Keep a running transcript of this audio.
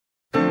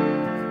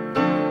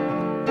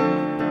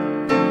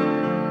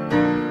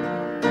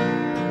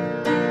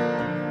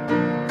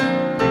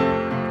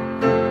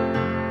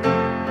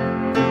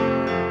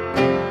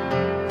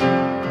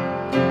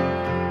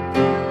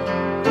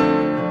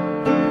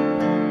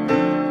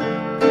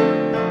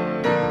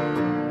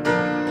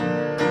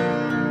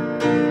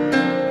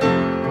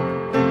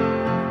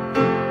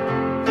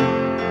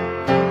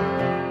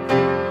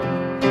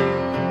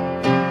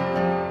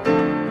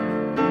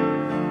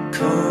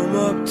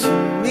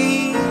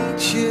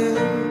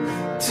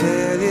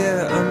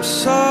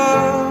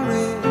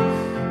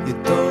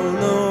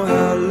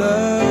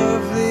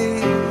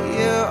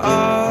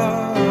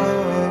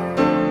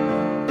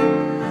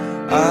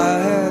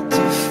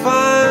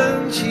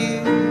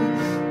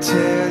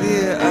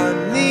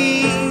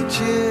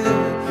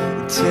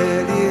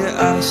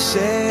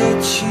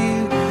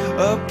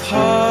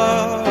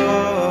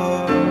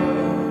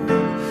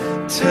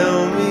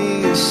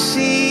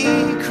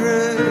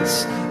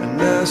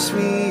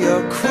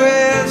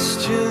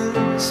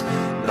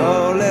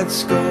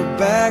let's go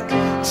back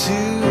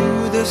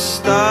to the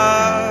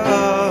start.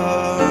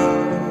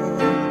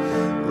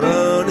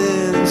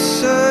 Running in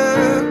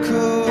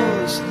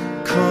circles,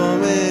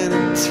 coming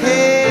in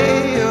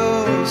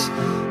tails,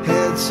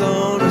 heads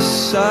on the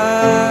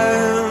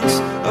sides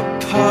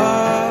apart.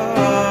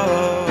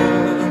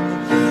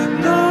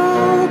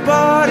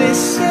 Nobody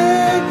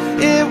said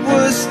it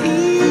was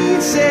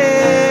easy.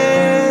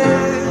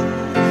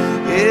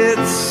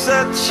 It's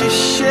such a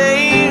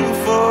shame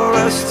for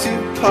us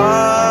to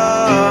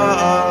part.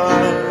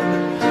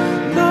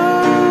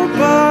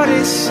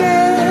 Nobody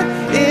said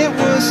it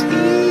was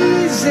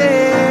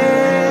easy.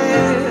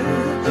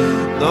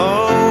 No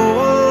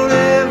one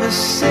ever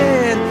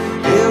said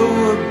it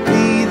would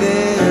be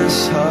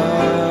this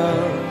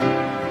hard.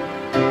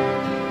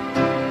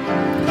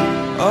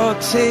 Oh,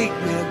 take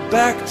me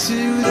back to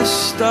the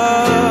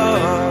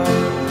start.